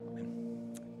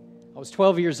I was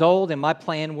 12 years old, and my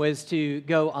plan was to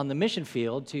go on the mission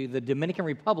field to the Dominican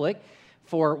Republic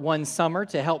for one summer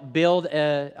to help build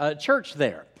a church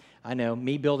there. I know,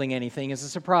 me building anything is a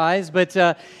surprise, but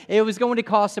it was going to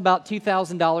cost about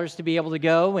 $2,000 to be able to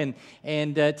go,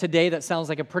 and today that sounds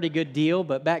like a pretty good deal,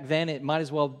 but back then it might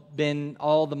as well have been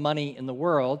all the money in the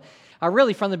world. I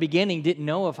really, from the beginning, didn't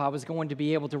know if I was going to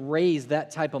be able to raise that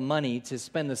type of money to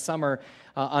spend the summer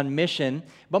on mission.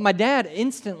 But my dad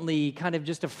instantly kind of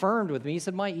just affirmed with me. He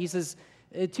said, Mike, he says,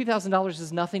 $2,000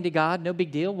 is nothing to God, no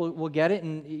big deal. We'll get it,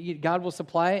 and God will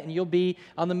supply it, and you'll be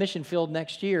on the mission field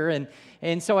next year.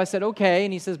 And so I said, okay.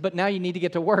 And he says, but now you need to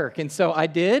get to work. And so I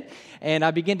did, and I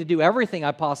began to do everything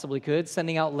I possibly could,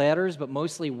 sending out letters, but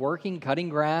mostly working, cutting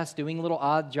grass, doing little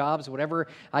odd jobs, whatever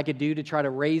I could do to try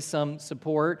to raise some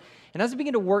support. And as I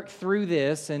began to work through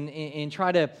this and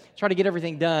try to get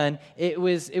everything done, it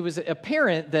was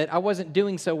apparent that I wasn't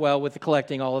doing so well with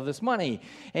collecting all of this money.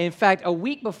 And in fact,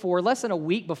 less than a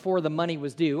week before the money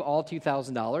was due, all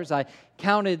 $2,000, I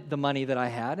counted the money that I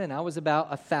had, and I was about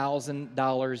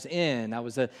 $1,000 in. I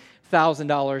was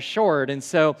 $1,000 short, and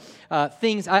so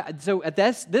So at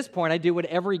this point, I do what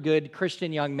every good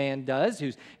Christian young man does,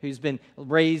 who's been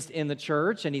raised in the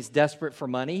church, and he's desperate for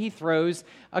money. He throws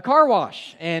a car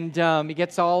wash, and he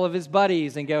gets all of his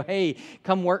buddies and go, "Hey,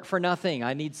 come work for nothing.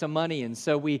 I need some money." And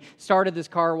so we started this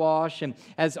car wash, and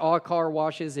as all car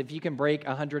washes, if you can break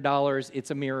 $100,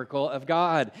 it's a miracle of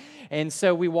God. And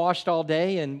so we washed all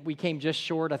day, and we came just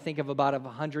short, I think, of about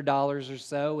 $100 or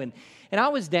so. And I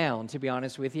was down, to be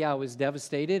honest with you. I was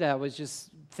devastated. I was just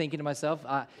thinking to myself,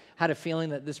 I had a feeling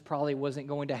that this probably wasn't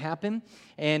going to happen.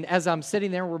 And as I'm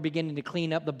sitting there, we're beginning to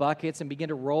clean up the buckets and begin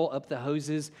to roll up the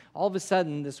hoses. All of a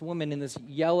sudden, this woman in this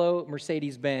yellow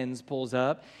Mercedes-Benz pulls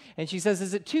up, and she says,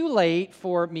 "Is it too late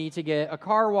for me to get a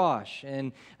car wash?"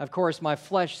 And of course, my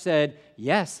flesh said,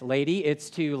 "Yes, lady, it's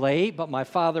too late." But my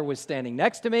father was standing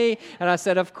next to me, and I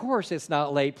said, "Of course it's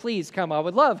not late. Please come. I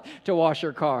would love to wash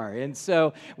your car." And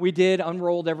so we did,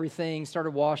 unrolled everything,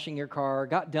 started washing your car,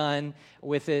 got done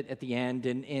with it at the end,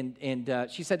 and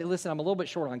she said, "Listen, I'm a little bit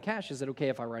short on cash. Is it okay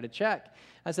if I write a check?"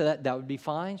 I said, that would be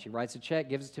fine. She writes a check,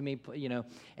 gives it to me,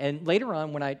 and later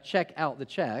on when I check out the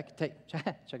check,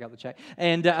 check out the check,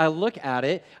 and I look at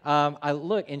it, and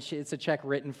it's a check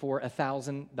written for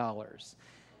 $1,000.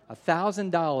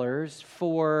 $1,000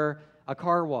 for a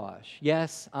car wash.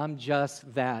 Yes, I'm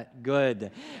just that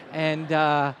good.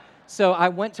 And so I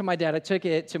went to my dad. I took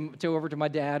it over to my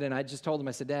dad, and I just told him,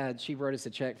 I said, "Dad, she wrote us a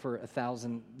check for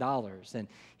 $1,000. And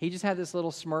he just had this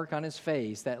little smirk on his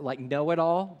face, that like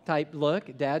know-it-all type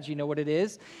look. "Dad, you know what it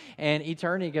is?" And he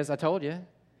turned and he goes, I told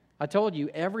you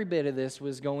every bit of this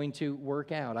was going to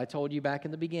work out. I told you back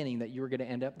in the beginning that you were going to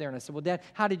end up there." And I said, "Well, Dad,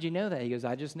 how did you know that?" He goes,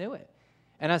 "I just knew it."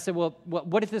 And I said, well,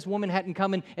 what if this woman hadn't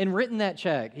come and written that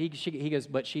check?" He goes,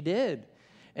 "But she did."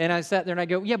 And I sat there and I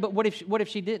go, "Yeah, but what if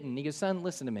she didn't?" He goes, "Son,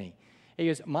 listen to me." He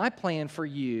goes, "My plan for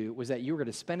you was that you were going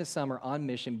to spend a summer on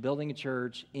mission building a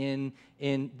church in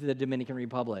the Dominican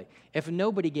Republic. If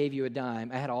nobody gave you a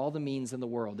dime, I had all the means in the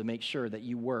world to make sure that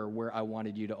you were where I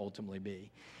wanted you to ultimately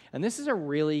be." And this is a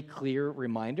really clear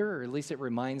reminder, or at least it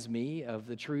reminds me of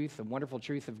the truth, the wonderful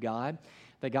truth of God,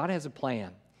 that God has a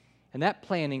plan. And that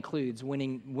plan includes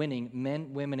winning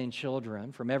men, women, and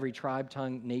children from every tribe,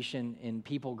 tongue, nation, and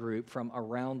people group from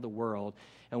around the world.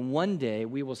 And one day,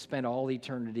 we will spend all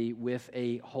eternity with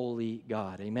a holy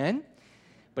God. Amen?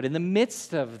 But in the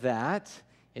midst of that,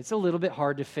 it's a little bit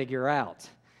hard to figure out.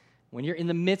 When you're in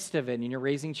the midst of it and you're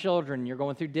raising children, and you're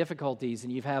going through difficulties,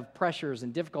 and you have pressures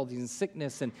and difficulties and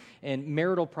sickness and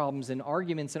marital problems and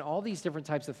arguments and all these different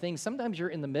types of things, sometimes you're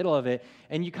in the middle of it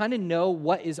and you kind of know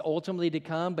what is ultimately to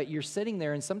come, but you're sitting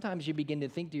there and sometimes you begin to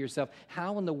think to yourself,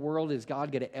 how in the world is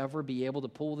God going to ever be able to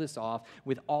pull this off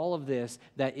with all of this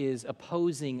that is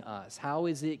opposing us? How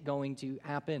is it going to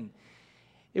happen?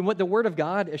 And what the Word of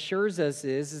God assures us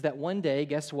is that one day,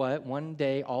 guess what? One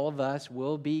day all of us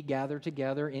will be gathered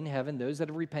together in heaven. Those that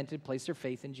have repented, placed their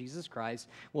faith in Jesus Christ,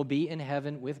 will be in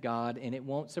heaven with God. And it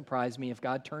won't surprise me if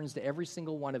God turns to every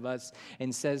single one of us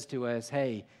and says to us,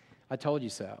 "Hey, I told you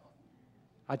so.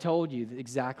 I told you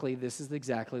this is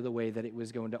exactly the way that it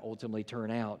was going to ultimately turn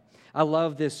out." I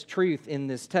love this truth in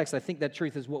this text. I think that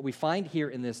truth is what we find here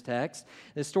in this text.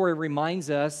 This story reminds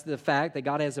us the fact that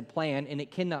God has a plan and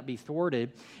it cannot be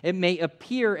thwarted. It may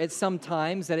appear at some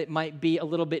times that it might be a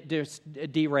little bit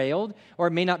derailed, or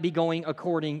it may not be going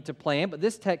according to plan, but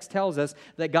this text tells us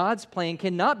that God's plan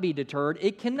cannot be deterred.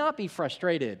 It cannot be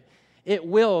frustrated. It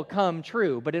will come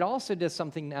true, but it also does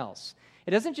something else.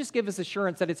 It doesn't just give us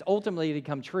assurance that it's ultimately to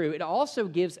come true. It also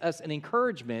gives us an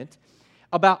encouragement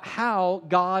about how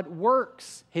God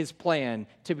works His plan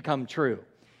to become true.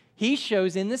 he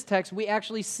shows in this text, we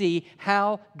actually see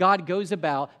how God goes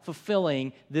about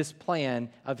fulfilling this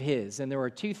plan of his. And there are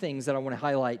two things that I want to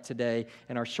highlight today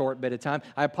in our short bit of time.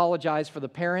 I apologize for the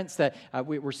parents that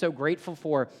we're so grateful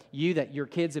for you that your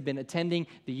kids have been attending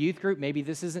the youth group. Maybe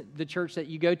this isn't the church that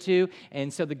you go to.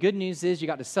 And so the good news is you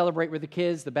got to celebrate with the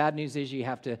kids. The bad news is you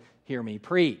have to hear me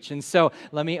preach. And so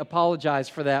let me apologize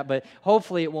for that, but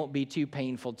hopefully it won't be too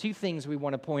painful. Two things we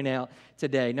want to point out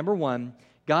today. Number one,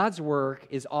 God's work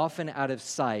is often out of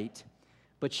sight,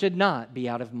 but should not be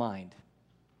out of mind.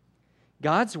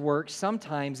 God's work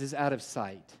sometimes is out of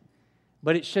sight,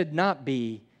 but it should not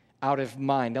be out of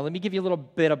mind. Now, let me give you a little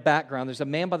bit of background. There's a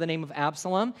man by the name of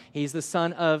Absalom. He's the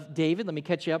son of David. Let me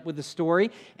catch you up with the story.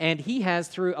 And he has,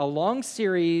 through a long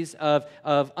series of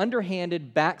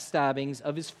underhanded backstabbings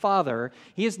of his father,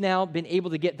 he has now been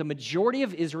able to get the majority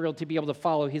of Israel to be able to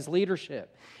follow his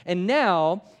leadership. And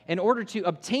now, in order to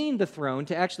obtain the throne,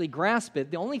 to actually grasp it,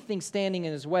 the only thing standing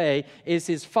in his way is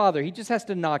his father. He just has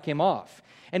to knock him off.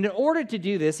 And in order to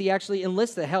do this, he actually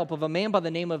enlists the help of a man by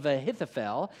the name of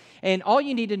Ahithophel. And all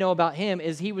you need to know about him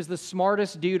is he was the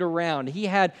smartest dude around. He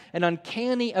had an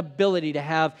uncanny ability to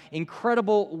have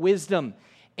incredible wisdom.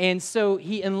 And so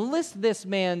he enlists this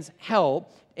man's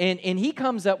help, and he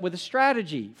comes up with a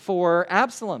strategy for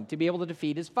Absalom to be able to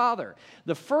defeat his father.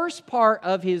 The first part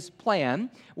of his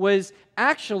plan was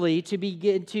actually to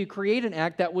begin to create an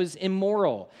act that was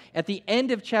immoral. At the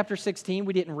end of chapter 16,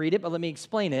 we didn't read it, but let me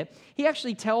explain it. He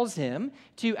actually tells him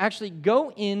to actually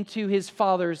go into his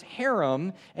father's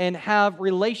harem and have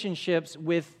relationships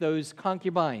with those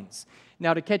concubines.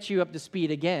 Now, to catch you up to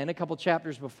speed again, a couple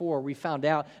chapters before, we found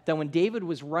out that when David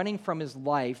was running from his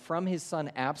life, from his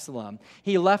son Absalom,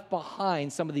 he left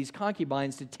behind some of these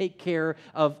concubines to take care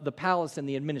of the palace and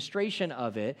the administration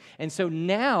of it. And so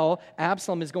now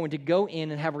Absalom is going to go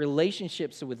in and have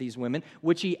relationships with these women,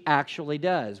 which he actually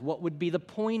does. What would be the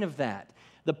point of that?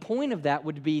 The point of that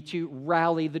would be to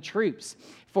rally the troops.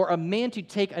 For a man to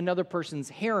take another person's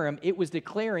harem, they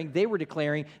were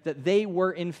declaring that they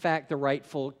were in fact the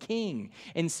rightful king.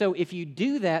 And so if you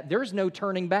do that, there's no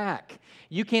turning back.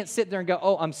 You can't sit there and go,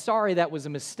 oh, I'm sorry, that was a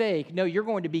mistake. No, you're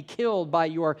going to be killed by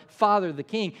your father, the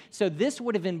king. So this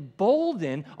would have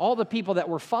emboldened all the people that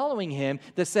were following him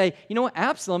to say, you know what,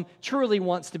 Absalom truly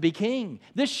wants to be king.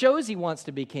 This shows he wants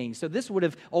to be king. So this would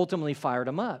have ultimately fired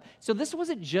him up. So this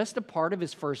wasn't just a part of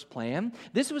his first plan.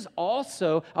 This was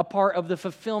also a part of the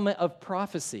fulfillment of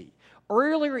prophecy.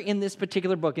 Earlier in this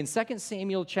particular book, in 2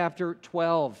 Samuel chapter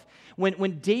 12,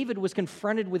 when David was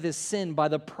confronted with his sin by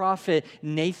the prophet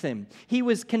Nathan, he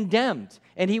was condemned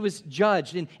and he was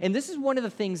judged. And this is one of the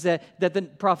things that the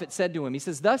prophet said to him. He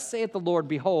says, "Thus saith the Lord,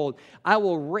 behold, I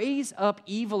will raise up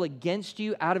evil against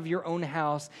you out of your own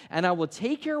house, and I will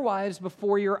take your wives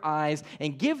before your eyes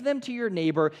and give them to your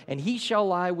neighbor, and he shall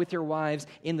lie with your wives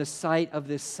in the sight of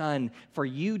this sun. For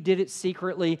you did it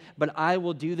secretly, but I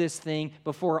will do this thing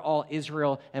before all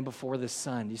Israel and before the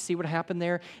sun." You see what happened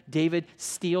there? David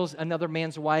steals another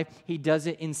man's wife. He does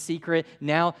it in secret.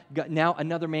 Now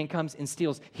another man comes and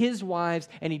steals his wives,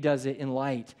 and he does it in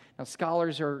light. Now,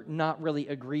 scholars are not really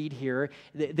agreed here.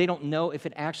 They don't know if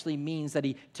it actually means that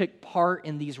he took part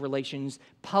in these relations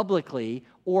publicly,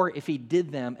 or if he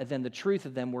did them, and then the truth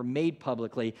of them were made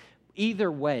publicly.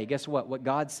 Either way, guess what? What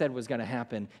God said was going to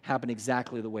happen happened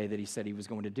exactly the way that he said he was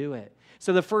going to do it.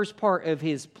 So the first part of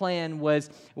his plan was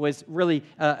really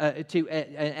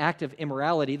an act of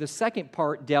immorality. The second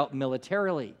part dealt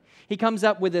militarily. He comes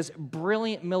up with this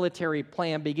brilliant military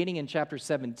plan beginning in chapter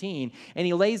 17, and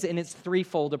he lays it in its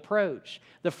threefold approach.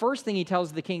 The first thing he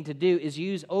tells the king to do is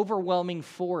use overwhelming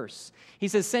force. He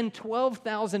says, send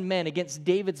 12,000 men against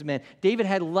David's men. David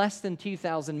had less than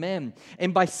 2,000 men.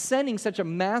 And by sending such a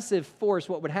massive force,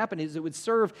 what would happen is it would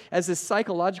serve as a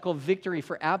psychological victory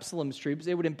for Absalom's troops.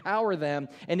 It would empower them,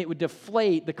 and it would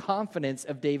deflate the confidence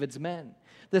of David's men.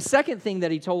 The second thing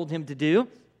that he told him to do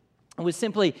was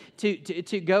simply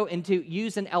to go and to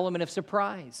use an element of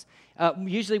surprise.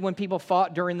 Usually when people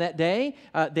fought during that day,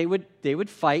 they would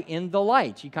fight in the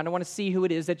light. You kind of want to see who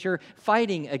it is that you're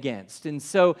fighting against. And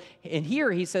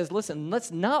here he says, listen,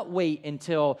 let's not wait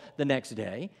until the next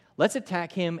day. Let's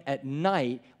attack him at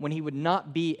night when he would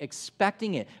not be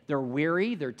expecting it. They're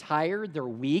weary, they're tired, they're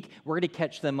weak. We're going to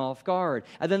catch them off guard.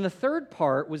 And then the third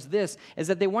part was this, is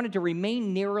that they wanted to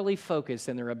remain narrowly focused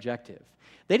in their objective.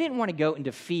 They didn't want to go and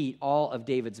defeat all of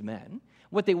David's men.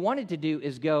 What they wanted to do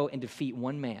is go and defeat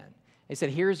one man. They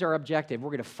said, here's our objective. We're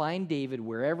going to find David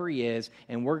wherever he is,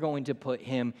 and we're going to put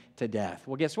him to death.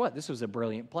 Well, guess what? This was a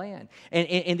brilliant plan.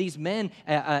 And these men,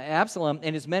 Absalom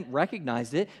and his men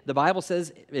recognized it. The Bible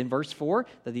says in verse 4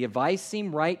 that the advice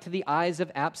seemed right to the eyes of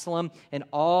Absalom and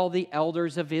all the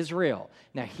elders of Israel.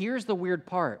 Now, here's the weird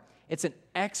part. It's an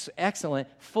excellent,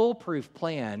 foolproof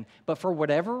plan, but for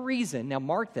whatever reason, now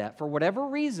mark that, for whatever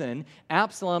reason,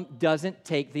 Absalom doesn't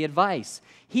take the advice.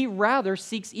 He rather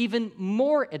seeks even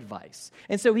more advice.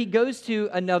 And so he goes to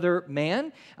another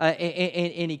man,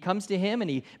 and he comes to him, and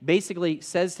he basically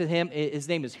says to him, his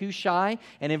name is Hushai,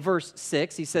 and in verse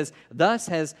 6, he says, "Thus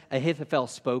has Ahithophel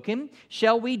spoken.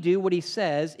 Shall we do what he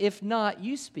says? If not,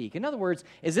 you speak." In other words,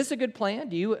 is this a good plan?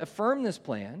 Do you affirm this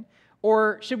plan?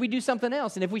 Or should we do something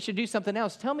else? And if we should do something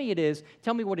else, tell me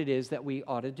what it is that we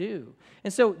ought to do.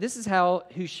 And so this is how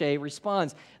Hushai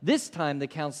responds. This time the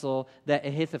counsel that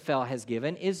Ahithophel has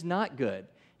given is not good.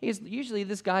 Usually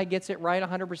this guy gets it right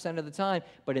 100% of the time,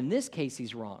 but in this case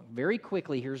he's wrong. Very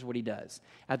quickly, here's what he does.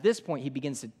 At this point, he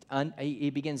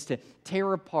begins to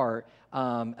tear apart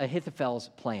Ahithophel's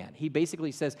plan. He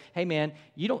basically says, hey man,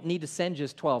 you don't need to send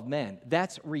just 12 men.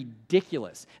 That's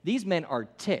ridiculous. These men are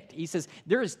ticked. He says,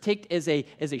 they're as ticked as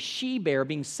a she-bear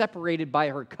being separated by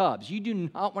her cubs. You do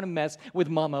not want to mess with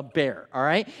mama bear, all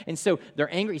right? And so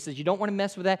they're angry. He says, you don't want to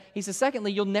mess with that. He says,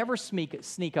 secondly, you'll never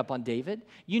sneak up on David.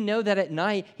 You know that at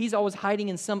night, he's always hiding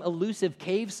in some elusive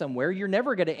cave somewhere. You're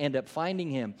never going to end up finding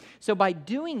him. So by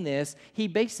doing this, he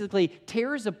basically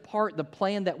tears apart the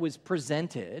plan that was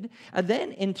presented. And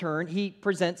then, in turn, he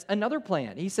presents another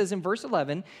plan. He says in verse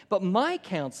 11, "But my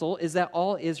counsel is that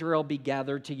all Israel be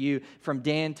gathered to you from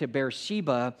Dan to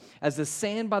Beersheba as the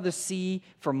sand by the sea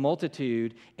for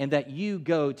multitude, and that you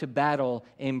go to battle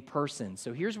in person."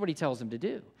 So here's what he tells them to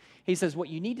do. He says, what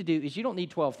you need to do is you don't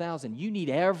need 12,000. You need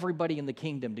everybody in the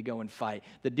kingdom to go and fight.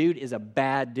 The dude is a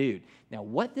bad dude. Now,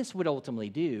 what this would ultimately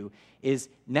do is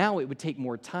now it would take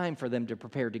more time for them to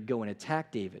prepare to go and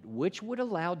attack David, which would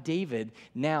allow David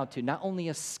now to not only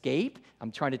escape,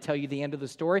 I'm trying to tell you the end of the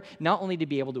story, not only to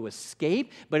be able to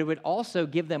escape, but it would also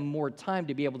give them more time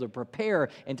to be able to prepare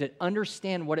and to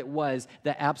understand what it was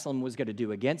that Absalom was going to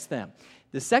do against them.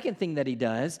 The second thing that he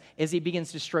does is he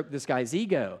begins to stroke this guy's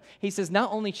ego. He says,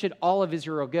 not only should all of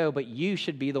Israel go, but you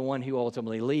should be the one who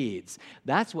ultimately leads.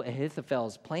 That's what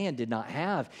Ahithophel's plan did not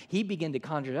have. He began to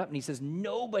conjure it up, and he says,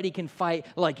 nobody can fight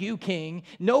like you, king.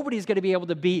 Nobody's going to be able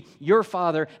to beat your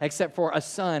father except for a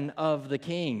son of the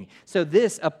king. So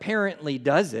this apparently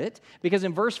does it, because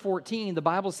in verse 14, the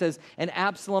Bible says, "And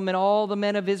Absalom and all the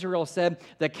men of Israel said,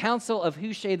 the counsel of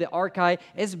Hushai the Archite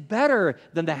is better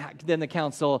than the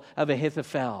counsel of Ahithophel."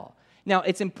 Now,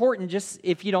 it's important, just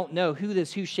if you don't know who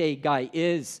this Hushai guy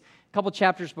is. A couple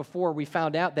chapters before, we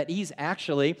found out that he's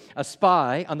actually a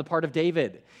spy on the part of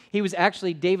David. He was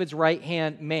actually David's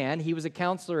right-hand man. He was a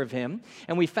counselor of him.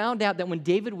 And we found out that when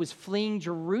David was fleeing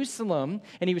Jerusalem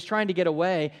and he was trying to get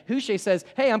away, Hushai says,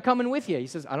 "Hey, I'm coming with you." He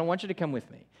says, "I don't want you to come with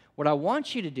me. What I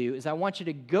want you to do is I want you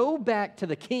to go back to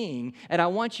the king, and I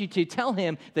want you to tell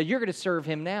him that you're going to serve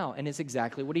him now." And it's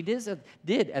exactly what he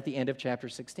did at the end of chapter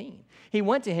 16. He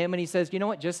went to him and he says, "You know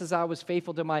what? Just as I was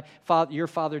faithful to your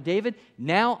father David,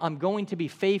 now I'm going to be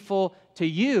faithful to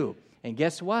you." And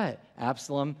guess what?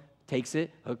 Absalom takes it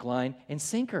hook, line, and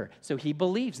sinker. So he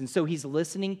believes, and so he's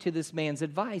listening to this man's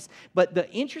advice. But the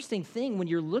interesting thing, when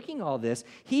you're looking at all this,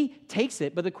 he takes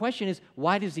it, but the question is,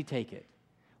 why does he take it?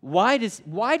 Why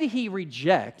did he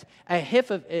reject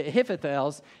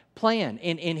Ahithophel's plan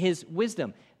in his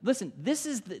wisdom? Listen, this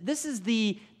is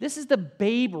the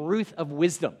Babe Ruth of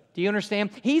wisdom. Do you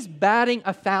understand? He's batting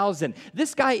 1,000.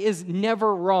 This guy is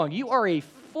never wrong. You are a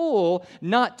fool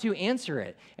not to answer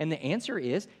it. And the answer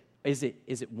is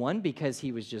it one, because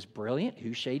he was just brilliant?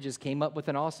 Hushai just came up with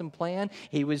an awesome plan.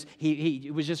 He was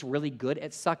just really good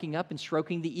at sucking up and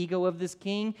stroking the ego of this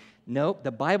king? Nope.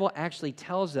 The Bible actually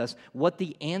tells us what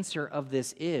the answer of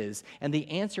this is. And the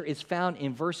answer is found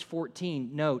in verse 14.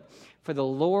 Note, "For the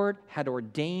Lord had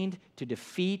ordained to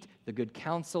defeat the good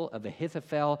counsel of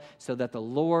Ahithophel, so that the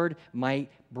Lord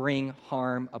might bring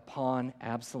harm upon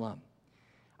Absalom."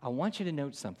 I want you to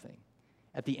note something.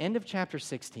 At the end of chapter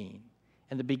 16,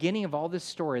 and the beginning of all this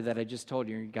story that I just told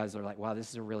you, you guys are like, wow, this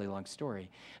is a really long story.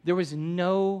 There was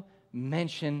no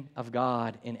mention of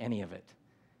God in any of it.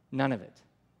 None of it.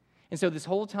 And so this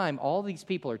whole time, all these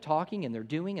people are talking and they're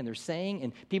doing and they're saying,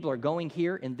 and people are going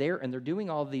here and there and they're doing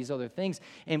all of these other things.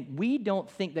 And we don't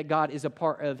think that God is a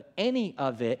part of any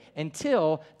of it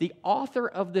until the author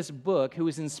of this book, who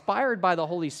is inspired by the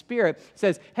Holy Spirit,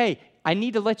 says, hey, I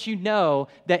need to let you know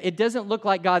that it doesn't look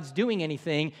like God's doing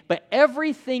anything, but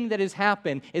everything that has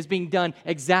happened is being done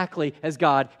exactly as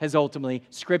God has ultimately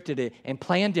scripted it and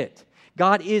planned it.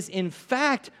 God is, in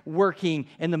fact, working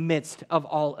in the midst of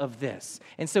all of this.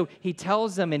 And so he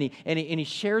tells them and he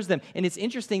shares them. And it's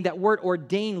interesting, that word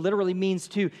ordain literally means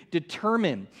to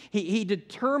determine. He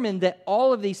determined that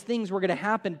all of these things were going to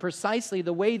happen precisely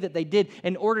the way that they did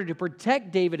in order to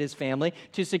protect David, his family,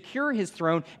 to secure his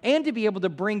throne, and to be able to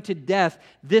bring to death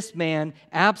this man,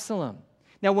 Absalom.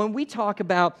 Now, when we talk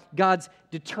about God's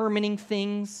determining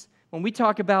things, when we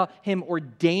talk about him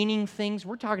ordaining things,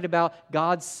 we're talking about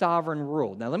God's sovereign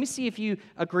rule. Now, let me see if you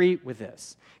agree with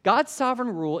this. God's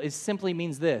sovereign rule simply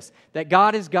means this, that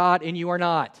God is God and you are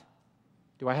not.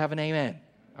 Do I have an amen?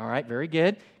 All right, very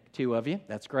good. 2 of you.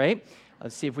 That's great.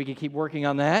 Let's see if we can keep working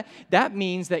on that. That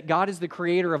means that God is the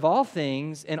creator of all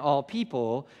things and all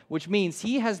people, which means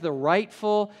he has the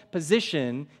rightful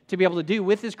position to be able to do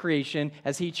with his creation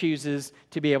as he chooses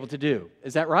to be able to do.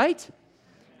 Is that right?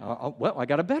 Well, I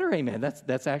got a better amen.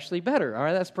 That's actually better. All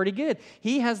right, that's pretty good.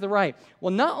 He has the right.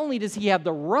 Well, not only does he have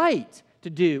the right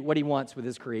to do what he wants with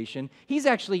his creation, he's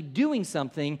actually doing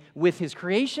something with his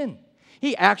creation.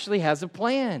 He actually has a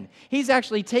plan. He's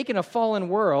actually taken a fallen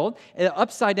world, an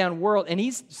upside-down world, and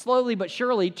he's slowly but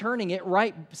surely turning it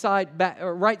right side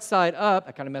up.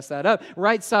 I kind of messed that up.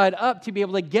 Right side up to be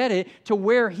able to get it to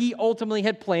where he ultimately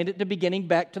had planned it to beginning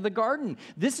back to the garden.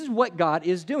 This is what God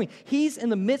is doing. He's in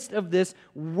the midst of this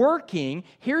working.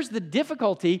 Here's the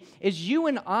difficulty, is you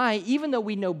and I, even though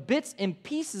we know bits and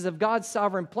pieces of God's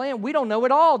sovereign plan, we don't know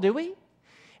it all, do we?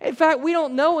 In fact, we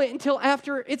don't know it until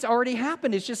after it's already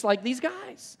happened. It's just like these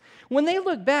guys. When they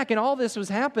look back and all this was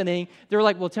happening, they're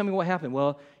like, well, tell me what happened.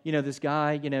 Well, this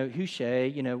guy,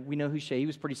 Hushai, we know Hushai. He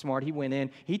was pretty smart. He went in.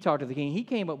 He talked to the king. He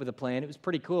came up with a plan. It was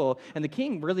pretty cool. And the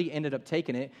king really ended up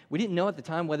taking it. We didn't know at the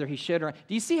time whether he should or not.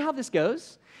 Do you see how this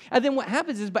goes? And then what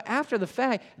happens is, but after the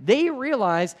fact, they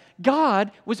realize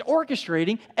God was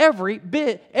orchestrating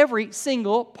every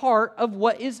single part of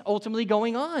what is ultimately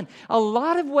going on. A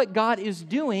lot of what God is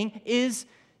doing is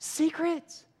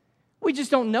secret. We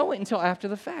just don't know it until after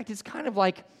the fact. It's kind of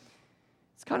like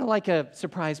a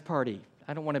surprise party.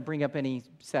 I don't want to bring up any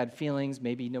sad feelings.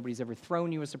 Maybe nobody's ever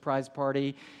thrown you a surprise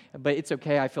party, but it's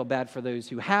okay. I feel bad for those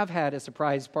who have had a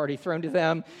surprise party thrown to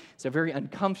them. It's a very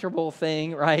uncomfortable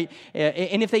thing, right?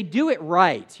 And if they do it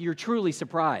right, you're truly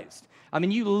surprised. I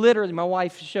mean, you literally, my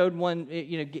wife showed one,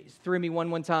 threw me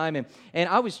one time, and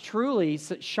I was truly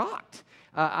shocked.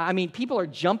 People are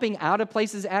jumping out of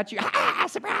places at you,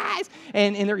 surprise,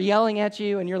 and they're yelling at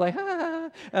you, and you're like,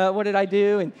 what did I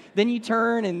do? And then you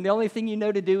turn, and the only thing you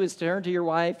know to do is turn to your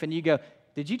wife, and you go,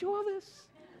 did you do all this?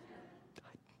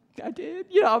 I did.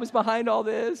 I was behind all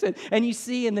this. And you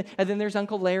see, and then there's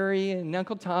Uncle Larry and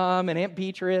Uncle Tom and Aunt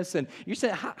Beatrice, and you're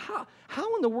saying,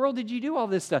 how in the world did you do all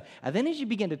this stuff? And then as you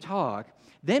begin to talk,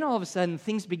 then all of a sudden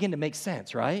things begin to make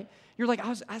sense, right? You're like, I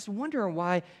was wondering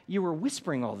why you were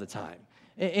whispering all the time.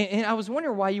 And I was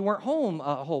wondering why you weren't home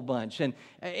a whole bunch. And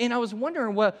I was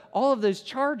wondering what all of those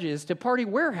charges to Party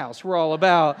Warehouse were all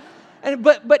about.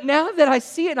 But now that I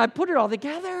see it and I put it all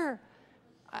together,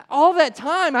 all that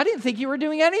time, I didn't think you were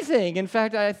doing anything. In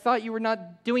fact, I thought you were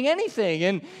not doing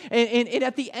anything. And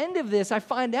at the end of this, I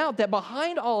find out that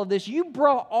behind all of this, you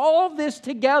brought all of this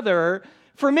together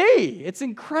for me. It's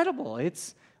incredible.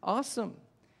 It's awesome.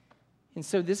 And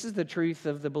so this is the truth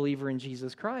of the believer in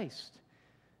Jesus Christ.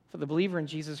 For the believer in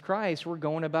Jesus Christ, we're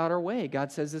going about our way. God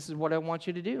says, this is what I want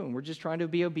you to do. And we're just trying to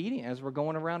be obedient as we're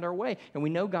going around our way. And we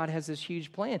know God has this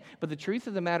huge plan. But the truth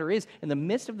of the matter is, in the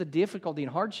midst of the difficulty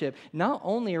and hardship, not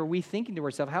only are we thinking to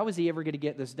ourselves, how is he ever going to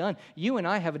get this done? You and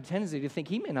I have a tendency to think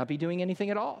he may not be doing anything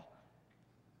at all.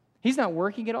 He's not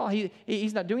working at all.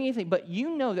 He's not doing anything. But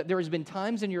you know that there has been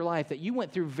times in your life that you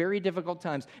went through very difficult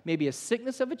times. Maybe a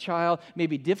sickness of a child,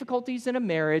 maybe difficulties in a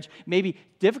marriage, maybe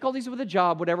difficulties with a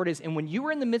job, whatever it is. And when you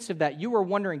were in the midst of that, you were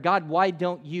wondering, God, why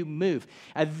don't you move?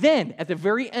 And then at the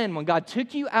very end, when God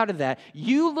took you out of that,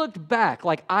 you looked back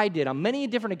like I did on many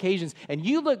different occasions, and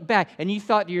you looked back and you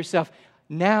thought to yourself,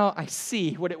 now I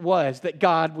see what it was that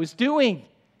God was doing.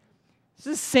 It's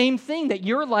the same thing that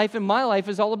your life and my life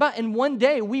is all about. And one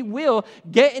day we will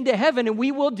get into heaven and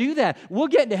we will do that. We'll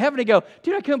get into heaven and go,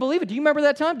 dude, I couldn't believe it. Do you remember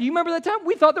that time? Do you remember that time?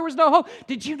 We thought there was no hope.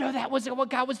 Did you know that was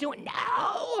what God was doing?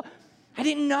 No, I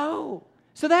didn't know.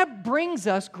 So that brings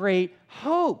us great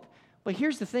hope. But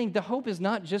here's the thing. The hope is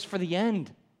not just for the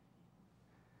end.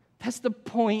 That's the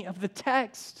point of the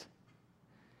text.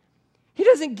 He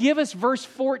doesn't give us verse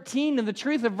 14 and the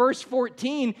truth of verse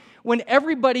 14 when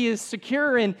everybody is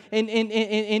secure and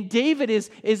David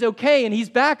is okay and he's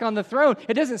back on the throne.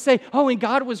 It doesn't say, oh, and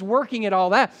God was working at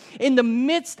all that. In the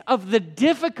midst of the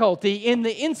difficulty, in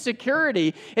the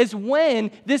insecurity, is when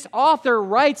this author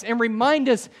writes and reminds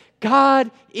us,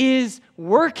 God is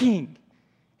working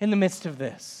in the midst of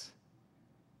this.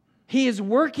 He is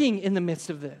working in the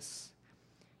midst of this.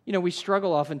 You know, we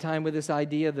struggle oftentimes with this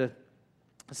idea of the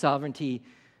sovereignty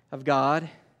of God.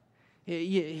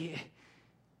 Look,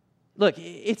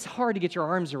 it's hard to get your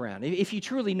arms around if you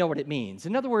truly know what it means.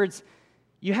 In other words,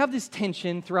 you have this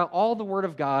tension throughout all the Word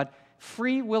of God,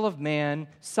 free will of man,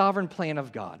 sovereign plan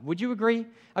of God. Would you agree?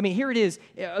 I mean, here it is.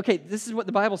 Okay, this is what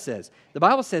the Bible says. The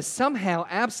Bible says somehow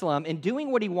Absalom, in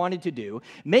doing what he wanted to do,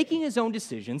 making his own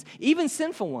decisions, even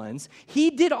sinful ones,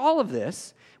 he did all of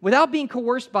this without being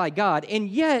coerced by God, and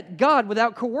yet God,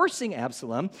 without coercing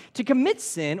Absalom to commit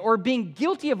sin or being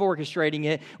guilty of orchestrating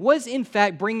it, was in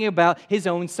fact bringing about his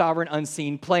own sovereign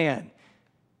unseen plan.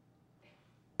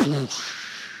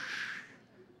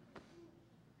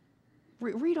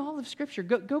 Read all of Scripture.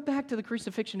 Go back to the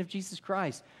crucifixion of Jesus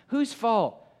Christ. Whose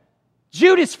fault?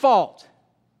 Judas' fault.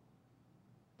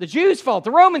 The Jews' fault. The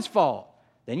Romans' fault.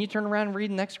 Then you turn around and read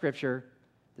the next Scripture.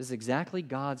 This is exactly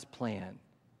God's plan.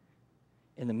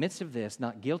 In the midst of this,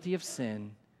 not guilty of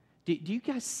sin. Do you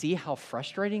guys see how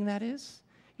frustrating that is?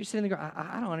 You're sitting there going,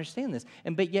 I don't understand this.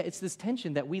 But yet it's this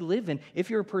tension that we live in. If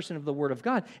you're a person of the Word of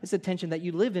God, it's a tension that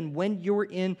you live in when you're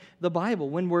in the Bible,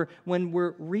 when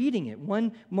we're reading it.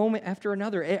 One moment after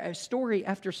another, story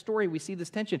after story, we see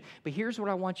this tension. But here's what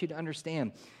I want you to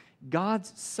understand.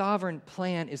 God's sovereign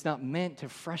plan is not meant to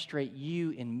frustrate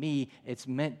you and me. It's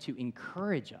meant to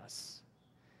encourage us.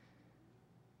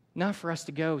 Not for us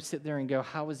to go sit there and go,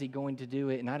 how is he going to do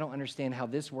it? And I don't understand how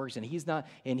this works. And he's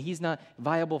not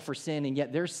viable for sin, and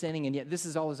yet they're sinning, and yet this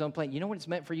is all his own plan. You know what it's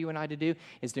meant for you and I to do?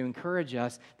 Is to encourage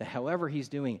us that however he's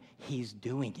doing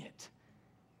it.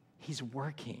 He's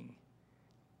working.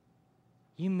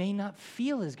 You may not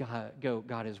feel as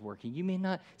God is working. You may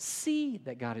not see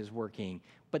that God is working,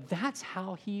 but that's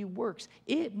how he works.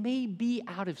 It may be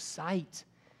out of sight,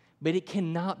 but it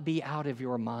cannot be out of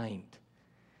your mind.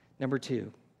 Number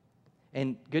 2.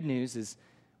 And good news is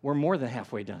we're more than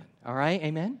halfway done. All right?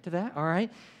 Amen to that? All right?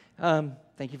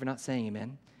 Thank you for not saying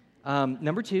amen.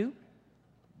 Number 2,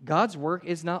 God's work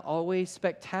is not always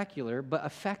spectacular, but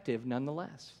effective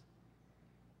nonetheless.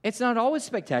 It's not always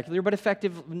spectacular, but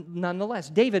effective nonetheless.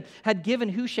 David had given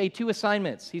Hushai 2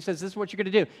 assignments. He says, this is what you're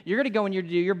going to do. You're going to go and you're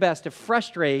going to do your best to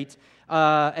frustrate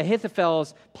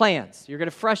Ahithophel's plans. You're going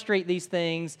to frustrate these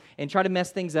things and try to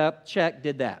mess things up. Check,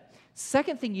 did that.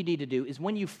 Second thing you need to do is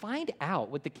when you find out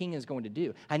what the king is going to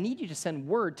do, I need you to send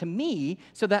word to me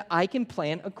so that I can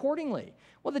plan accordingly.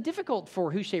 Well, the difficult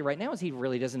for Hushai right now is he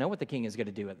really doesn't know what the king is going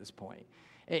to do at this point.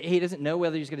 He doesn't know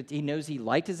whether he knows he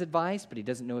liked his advice, but he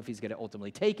doesn't know if he's going to ultimately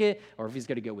take it or if he's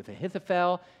going to go with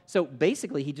Ahithophel. So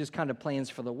basically, he just kind of plans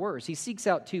for the worst. He seeks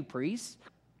out 2 priests,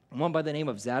 one by the name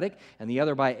of Zadok and the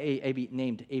other by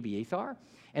named Abiathar.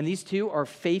 And these 2 are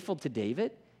faithful to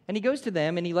David. And he goes to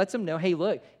them and he lets them know, hey,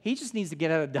 look, he just needs to get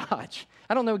out of Dodge.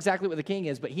 I don't know exactly what the king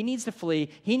is, but he needs to flee.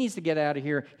 He needs to get out of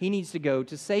here. He needs to go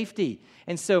to safety.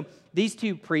 And so these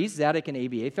 2 priests, Zadok and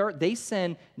Abiathar, they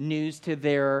send news to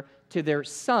their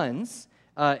sons,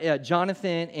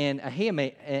 Jonathan and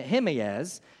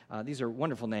Ahimaaz. These are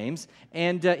wonderful names.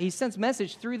 And he sends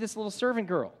message through this little servant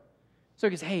girl. So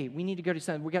he goes, hey, we need to go to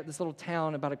something. We got this little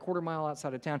town about a quarter mile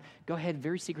outside of town. Go ahead,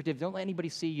 very secretive. Don't let anybody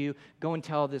see you. Go and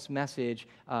tell this message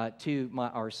to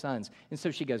our sons. And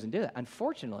so she goes and does that.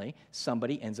 Unfortunately,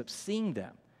 somebody ends up seeing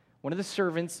them. One of the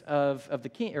servants of the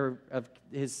king, or of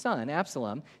his son,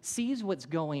 Absalom, sees what's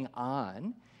going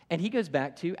on, and he goes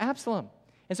back to Absalom.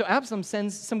 And so Absalom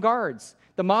sends some guards,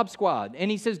 the mob squad,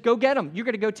 and he says, go get them. You're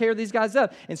going to go tear these guys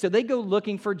up. And so they go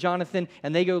looking for Jonathan,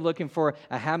 and they go looking for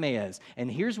Ahimaaz.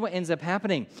 And here's what ends up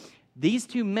happening. These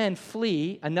 2 men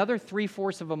flee another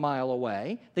 3/4 of a mile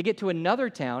away. They get to another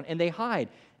town, and they hide.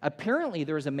 Apparently,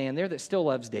 there is a man there that still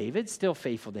loves David, still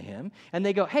faithful to him. And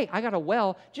they go, hey, I got a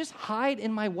well. Just hide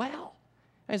in my well.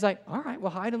 And he's like, all right,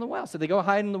 well, hide in the well. So they go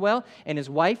hide in the well, and his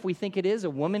wife, we think it is, a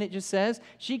woman, it just says,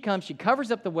 she comes, she covers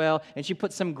up the well, and she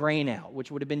puts some grain out,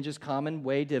 which would have been just common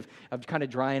way of kind of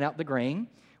drying out the grain.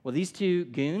 Well, these 2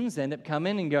 goons end up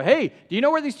coming and go, hey, do you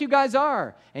know where these 2 guys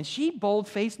are? And she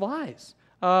bold-faced lies.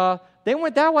 They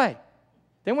went that way.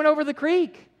 They went over the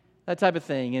creek, that type of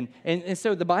thing. And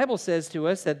so the Bible says to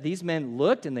us that these men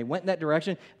looked, and they went in that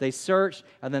direction, they searched,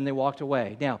 and then they walked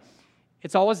away. Now,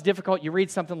 it's always difficult. You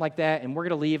read something like that, and we're going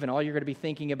to leave, and all you're going to be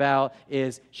thinking about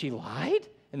is, she lied?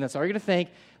 and that's all you're going to think.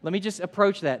 Let me just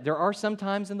approach that. There are some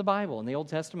times in the Bible, in the Old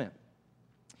Testament,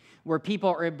 where people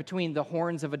are between the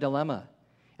horns of a dilemma,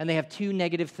 and they have two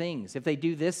negative things. If they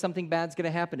do this, something bad's going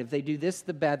to happen. If they do this,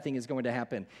 the bad thing is going to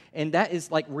happen. And that is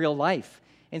like real life.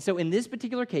 And so in this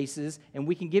particular cases, and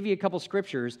we can give you a couple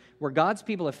scriptures where God's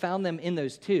people have found them in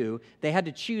those two, they had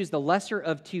to choose the lesser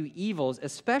of two evils,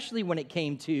 especially when it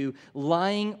came to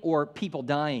lying or people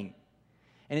dying.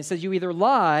 And it says you either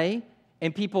lie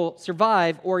and people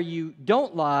survive, or you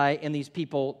don't lie and these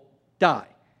people die.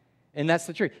 And that's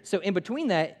the truth. So in between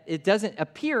that, it doesn't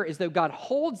appear as though God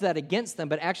holds that against them,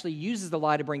 but actually uses the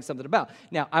lie to bring something about.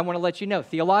 Now, I want to let you know,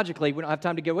 theologically, we don't have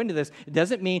time to go into this. It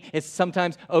doesn't mean it's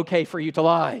sometimes okay for you to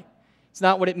lie. It's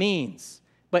not what it means.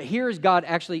 But here's God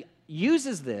actually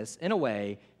uses this in a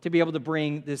way to be able to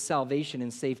bring this salvation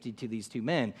and safety to these two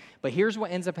men. But here's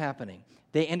what ends up happening.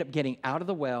 They end up getting out of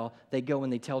the well. They go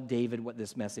and they tell David what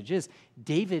this message is.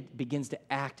 David begins to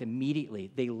act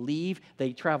immediately. They leave.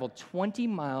 They travel 20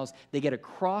 miles. They get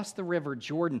across the river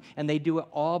Jordan, and they do it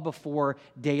all before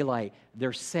daylight.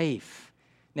 They're safe.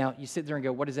 Now, you sit there and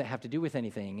go, what does that have to do with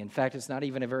anything? In fact, it's not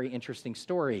even a very interesting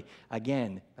story.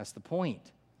 Again, that's the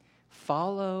point.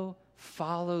 Follow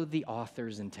the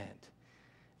author's intent.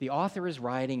 The author is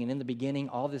writing, and in the beginning,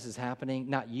 all this is happening.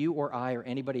 Not you or I or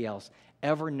anybody else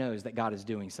ever knows that God is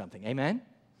doing something. Amen?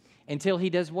 Until he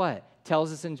does what?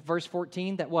 Tells us in verse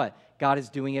 14 that what? God is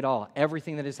doing it all.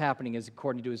 Everything that is happening is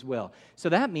according to his will. So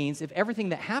that means if everything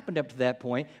that happened up to that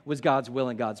point was God's will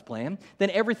and God's plan, then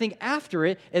everything after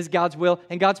it is God's will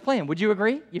and God's plan. Would you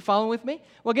agree? You following with me?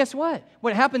 Well, guess what?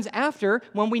 What happens after,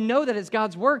 when we know that it's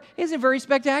God's work, isn't very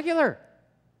spectacular.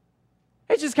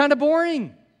 It's just kind of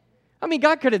boring. I mean,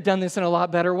 God could have done this in a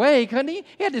lot better way, couldn't he?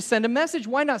 He had to send a message.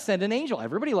 Why not send an angel?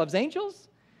 Everybody loves angels.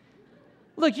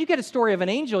 Look, you get a story of an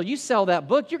angel, you sell that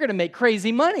book, you're going to make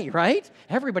crazy money, right?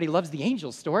 Everybody loves the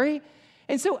angel story.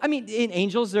 And so, I mean, in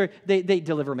angels, they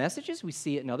deliver messages. We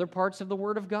see it in other parts of the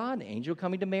Word of God. An angel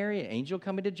coming to Mary, an angel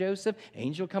coming to Joseph,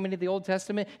 angel coming to the Old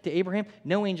Testament, to Abraham.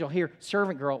 No angel here.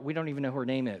 Servant girl, we don't even know who her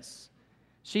name is.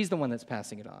 She's the one that's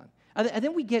passing it on. And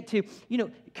then we get to,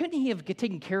 couldn't he have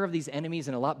taken care of these enemies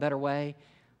in a lot better way?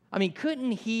 I mean,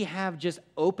 couldn't he have just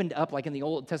opened up, like in the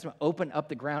Old Testament, opened up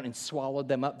the ground and swallowed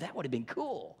them up? That would have been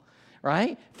cool,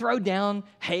 right? Throw down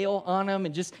hail on them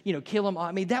and just, kill them.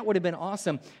 I mean, that would have been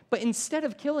awesome. But instead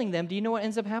of killing them, do you know what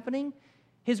ends up happening?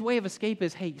 His way of escape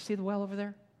is, hey, you see the well over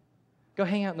there? Go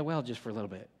hang out in the well just for a little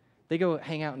bit. They go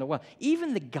hang out in the well.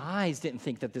 Even the guys didn't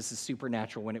think that this is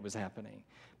supernatural when it was happening.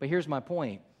 But here's my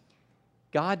point.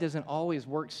 God doesn't always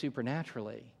work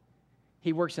supernaturally.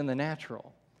 He works in the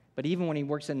natural. But even when he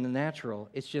works in the natural,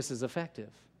 it's just as effective.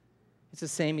 It's the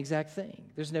same exact thing.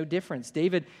 There's no difference.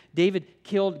 David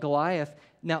killed Goliath.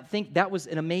 Now, think that was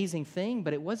an amazing thing,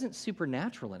 but it wasn't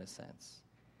supernatural in a sense.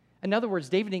 In other words,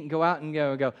 David didn't go out and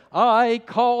go, I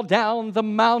call down the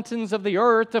mountains of the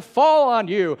earth to fall on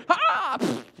you.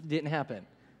 It didn't happen,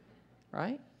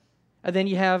 right? And then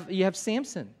you have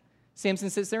Samson. Samson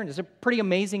sits there, and it's a pretty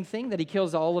amazing thing that he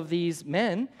kills all of these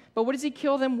men. But what does he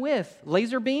kill them with?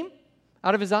 Laser beam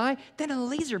out of his eye? Then a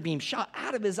laser beam shot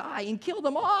out of his eye and killed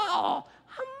them all.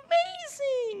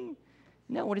 Amazing.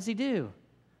 No, what does he do?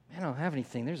 Man, I don't have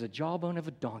anything. There's a jawbone of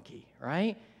a donkey,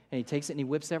 right? And he takes it and he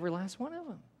whips every last one of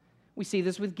them. We see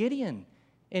this with Gideon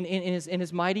in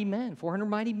his mighty men, 400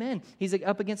 mighty men. He's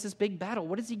up against this big battle.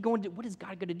 What is he going to do? What is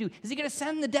God going to do? Is he going to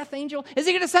send the death angel? Is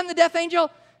he going to send the death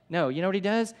angel? No, you know what he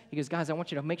does? He goes, guys, I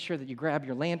want you to make sure that you grab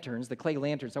your lanterns, the clay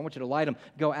lanterns. I want you to light them,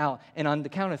 go out, and on the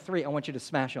count of 3, I want you to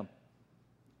smash them.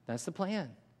 That's the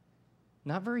plan.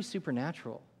 Not very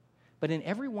supernatural. But in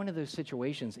every one of those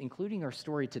situations, including our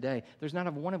story today, there's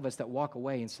not one of us that walk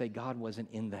away and say God wasn't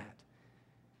in that.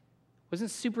 It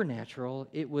wasn't supernatural,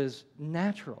 it was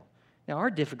natural. Now, our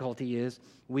difficulty is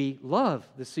we love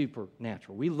the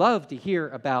supernatural. We love to hear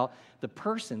about the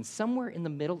person somewhere in the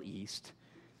Middle East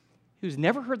who's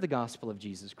never heard the gospel of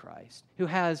Jesus Christ, who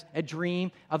has a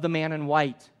dream of the man in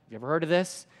white. Have you ever heard of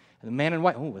this? The man in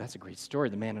white. Oh, that's a great story.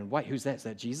 The man in white. Who's that? Is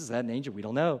that Jesus? Is that an angel? We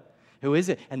don't know. Who is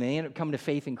it? And they end up coming to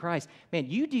faith in Christ. Man,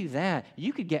 you do that,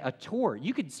 you could get a tour.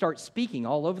 You could start speaking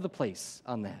all over the place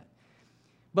on that.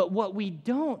 But what we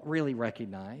don't really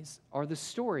recognize are the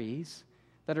stories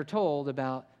that are told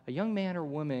about a young man or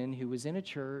woman who was in a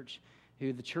church,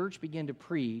 who the church began to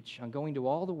preach on going to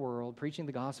all the world, preaching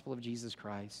the gospel of Jesus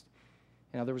Christ.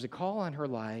 Now, there was a call on her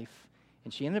life,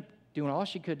 and she ended up doing all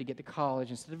she could to get to college.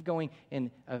 Instead of going in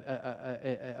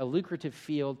a lucrative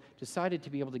field, decided to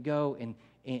be able to go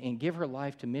and give her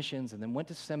life to missions, and then went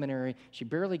to seminary. She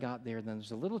barely got there. Then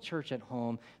there's a little church at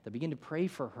home that began to pray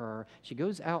for her. She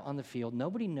goes out on the field.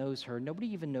 Nobody knows her. Nobody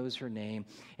even knows her name.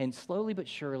 And slowly but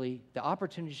surely, the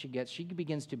opportunity she gets, she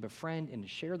begins to befriend and to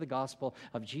share the gospel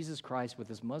of Jesus Christ with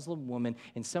this Muslim woman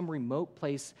in some remote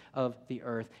place of the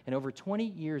earth. And over 20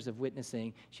 years of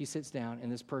witnessing, she sits down,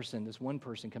 and this one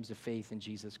person, comes to faith in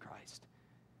Jesus Christ.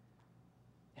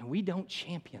 And we don't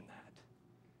champion that.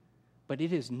 But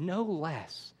it is no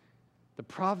less the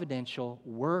providential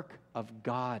work of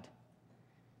God.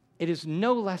 It is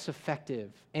no less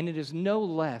effective, and it is no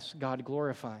less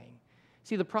God-glorifying.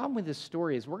 See, the problem with this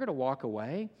story is we're going to walk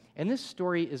away, and this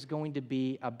story is going to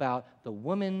be about the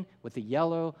woman with the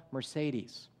yellow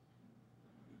Mercedes.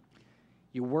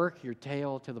 You work your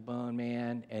tail to the bone,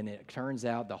 man, and it turns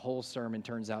out, the whole sermon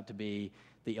turns out to be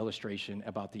the illustration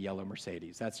about the yellow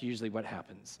Mercedes. That's usually what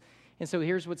happens. And so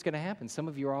here's what's going to happen. Some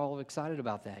of you are all excited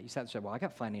about that. You sat and said, well, I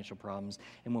got financial problems,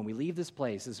 and when we leave this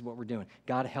place, this is what we're doing.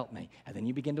 God, help me. And then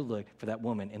you begin to look for that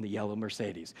woman in the yellow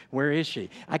Mercedes. Where is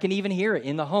she? I can even hear it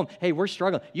in the home. Hey, we're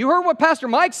struggling. You heard what Pastor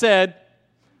Mike said.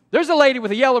 There's a lady with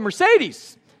a yellow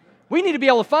Mercedes. We need to be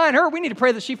able to find her. We need to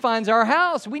pray that she finds our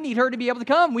house. We need her to be able to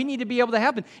come. We need to be able to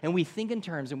happen. And we think in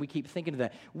terms, and we keep thinking of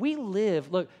that. We live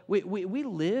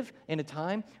in a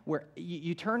time where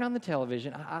you turn on the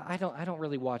television. I don't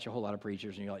really watch a whole lot of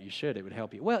preachers, and you're like, you should. It would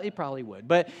help you. Well, it probably would.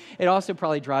 But it also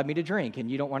probably drive me to drink, and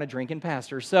you don't want to drink and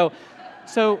pastor. So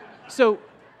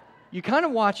you're kind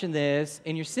of watching this,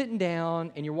 and you're sitting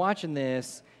down, and you're watching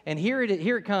this, and here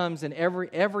it comes, and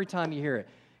every time you hear it,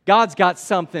 God's got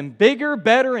something bigger,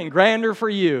 better, and grander for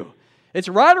you. It's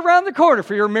right around the corner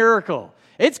for your miracle.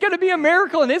 It's going to be a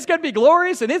miracle, and it's going to be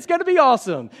glorious, and it's going to be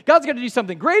awesome. God's going to do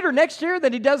something greater next year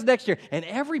than He does next year. And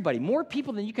everybody, more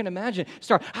people than you can imagine,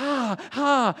 start,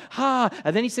 ha.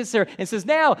 And then He sits there and says,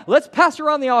 now, let's pass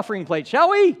around the offering plate,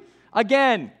 shall we?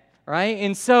 Again. Right?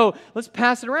 And so let's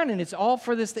pass it around, and it's all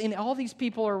for this, and all these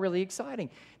people are really exciting.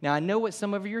 Now, I know what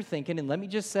some of you are thinking, and let me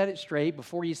just set it straight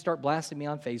before you start blasting me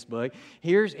on Facebook.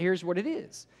 Here's what it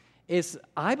is.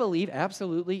 I believe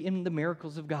absolutely in the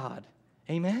miracles of God.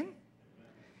 Amen?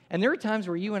 And there are times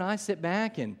where you and I sit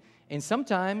back, and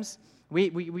sometimes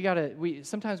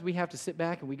sometimes we have to sit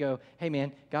back and we go, hey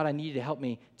man, God, I need you to help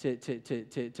me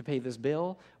to pay this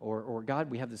bill, or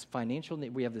God, we have this financial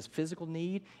need, we have this physical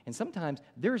need, and sometimes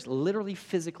there's literally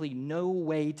physically no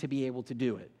way to be able to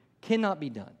do it. Cannot be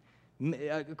done.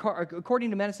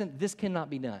 According to medicine, this cannot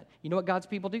be done. You know what God's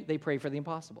people do? They pray for the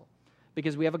impossible,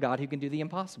 because we have a God who can do the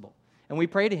impossible. And we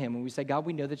pray to Him, and we say, God,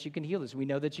 we know that you can heal us. We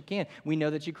know that you can. We know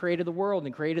that you created the world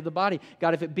and created the body.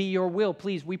 God, if it be your will,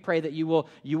 please, we pray that you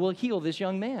will heal this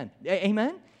young man.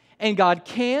 Amen? And God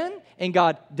can, and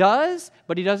God does,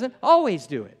 but He doesn't always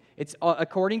do it. It's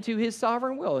according to His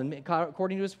sovereign will and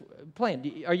according to His plan.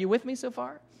 Are you with me so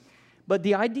far? But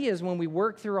the idea is when we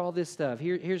work through all this stuff,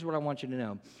 here's what I want you to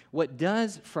know. What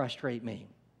does frustrate me,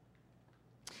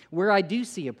 where I do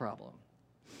see a problem,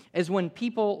 is when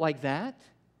people like that,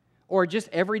 or just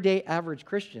everyday average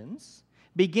Christians,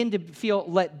 begin to feel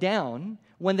let down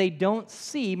when they don't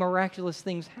see miraculous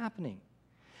things happening.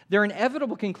 Their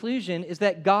inevitable conclusion is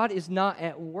that God is not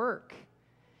at work.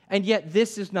 And yet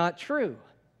this is not true.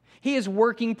 He is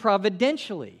working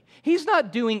providentially. He's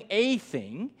not doing a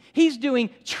thing. He's doing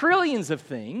trillions of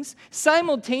things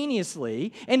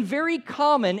simultaneously in very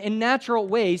common and natural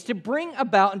ways to bring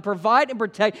about and provide and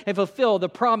protect and fulfill the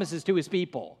promises to His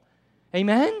people.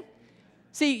 Amen?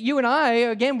 See, you and I,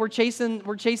 again, we're chasing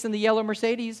the yellow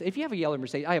Mercedes. If you have a yellow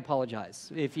Mercedes, I apologize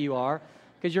if you are,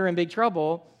 because you're in big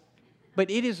trouble.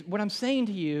 But it is, what I'm saying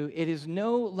to you, it is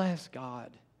no less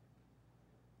God.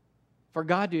 For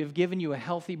God to have given you a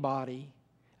healthy body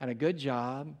and a good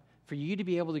job, for you to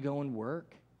be able to go and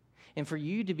work, and for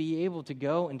you to be able to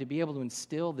go and to be able to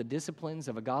instill the disciplines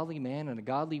of a godly man and a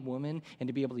godly woman, and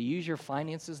to be able to use your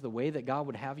finances the way that God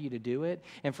would have you to do it,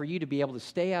 and for you to be able to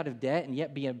stay out of debt and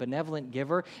yet be a benevolent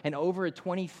giver, and over a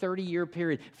 20, 30-year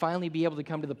period, finally be able to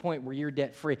come to the point where you're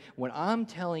debt-free. What I'm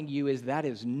telling you is that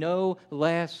is no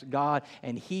less God,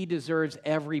 and He deserves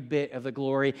every bit of the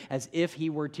glory as if He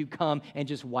were to come and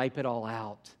just wipe it all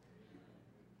out.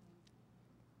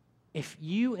 If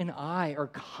you and I are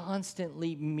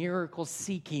constantly miracle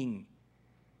seeking,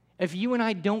 if you and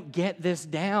I don't get this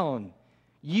down,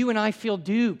 you and I feel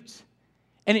duped.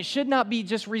 And it should not be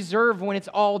just reserved when it's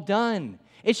all done.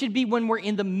 It should be when we're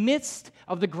in the midst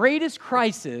of the greatest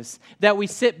crisis that we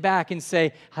sit back and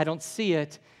say, I don't see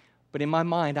it. But in my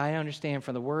mind, I understand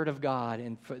from the Word of God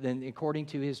and then according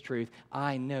to His truth,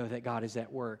 I know that God is at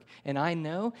work. And I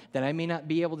know that I may not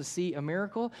be able to see a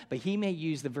miracle, but He may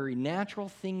use the very natural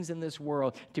things in this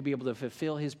world to be able to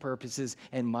fulfill His purposes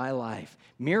in my life.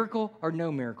 Miracle or no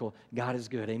miracle, God is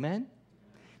good. Amen?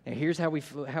 Now here's how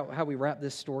we wrap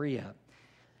this story up.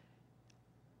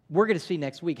 We're going to see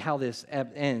next week how this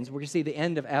ends. We're going to see the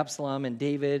end of Absalom and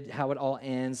David, how it all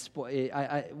ends.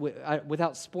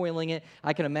 Without spoiling it,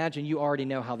 I can imagine you already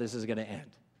know how this is going to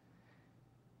end.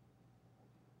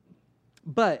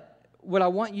 But what I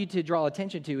want you to draw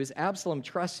attention to is Absalom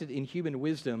trusted in human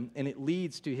wisdom, and it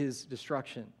leads to his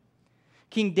destruction.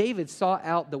 King David sought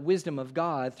out the wisdom of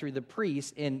God through the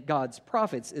priests and God's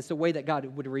prophets. It's the way that God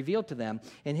would reveal to them,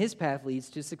 and his path leads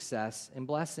to success and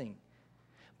blessing.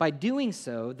 By doing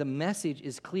so, the message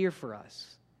is clear for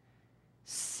us.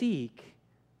 Seek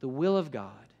the will of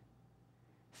God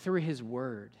through His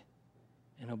Word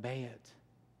and obey it.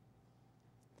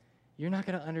 You're not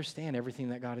going to understand everything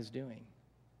that God is doing.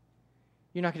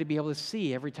 You're not going to be able to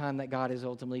see every time that God is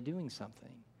ultimately doing something.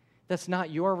 That's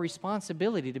not your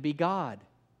responsibility to be God.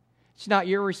 It's not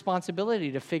your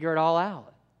responsibility to figure it all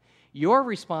out. Your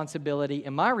responsibility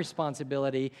and my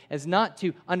responsibility is not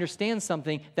to understand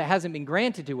something that hasn't been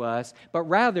granted to us, but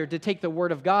rather to take the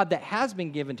Word of God that has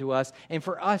been given to us and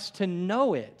for us to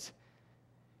know it.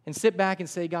 And sit back and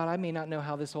say, God, I may not know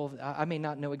I may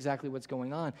not know exactly what's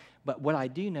going on, but what I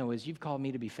do know is you've called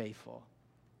me to be faithful.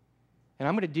 And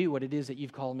I'm going to do what it is that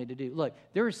you've called me to do. Look,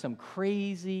 there is some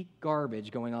crazy garbage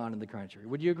going on in the country.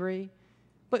 Would you agree?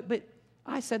 But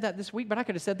I said that this week, but I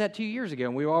could have said that 2 years ago,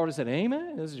 and we all would have said,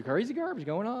 amen, this is crazy garbage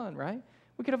going on, right?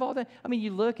 We could have all done. I mean,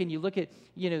 you look at,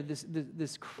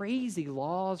 this crazy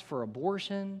laws for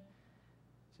abortion.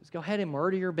 Just go ahead and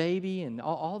murder your baby, and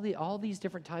all these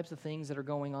different types of things that are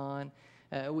going on.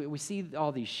 We see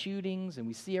all these shootings, and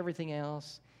we see everything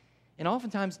else. And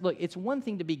oftentimes, look, it's one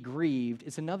thing to be grieved.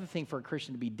 It's another thing for a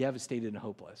Christian to be devastated and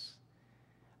hopeless.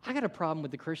 I got a problem with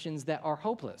the Christians that are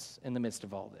hopeless in the midst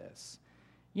of all this.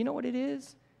 You know what it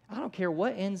is? I don't care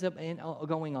what ends up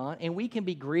going on, and we can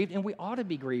be grieved, and we ought to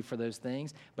be grieved for those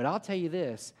things, but I'll tell you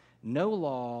this, no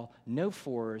law, no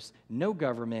force, no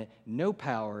government, no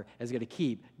power is going to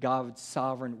keep God's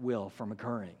sovereign will from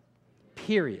occurring,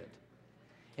 period.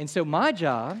 And so my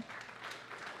job,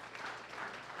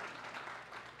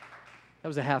 that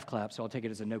was a half clap, so I'll take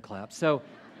it as a no clap. So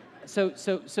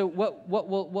what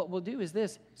we'll do is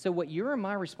this. So what your and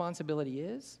my responsibility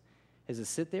is to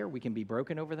sit there. We can be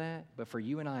broken over that, but for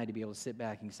you and I to be able to sit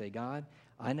back and say, God,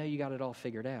 I know you got it all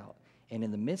figured out. And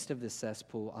in the midst of this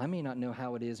cesspool, I may not know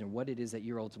how it is and what it is that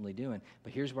you're ultimately doing,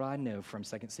 but here's what I know from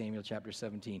 2 Samuel chapter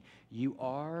 17. You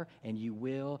are and you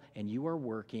will and you are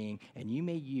working, and you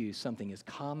may use something as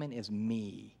common as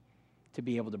me to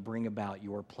be able to bring about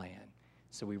your plan.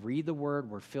 So we read the word,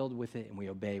 we're filled with it, and we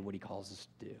obey what He calls us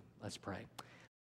to do. Let's pray.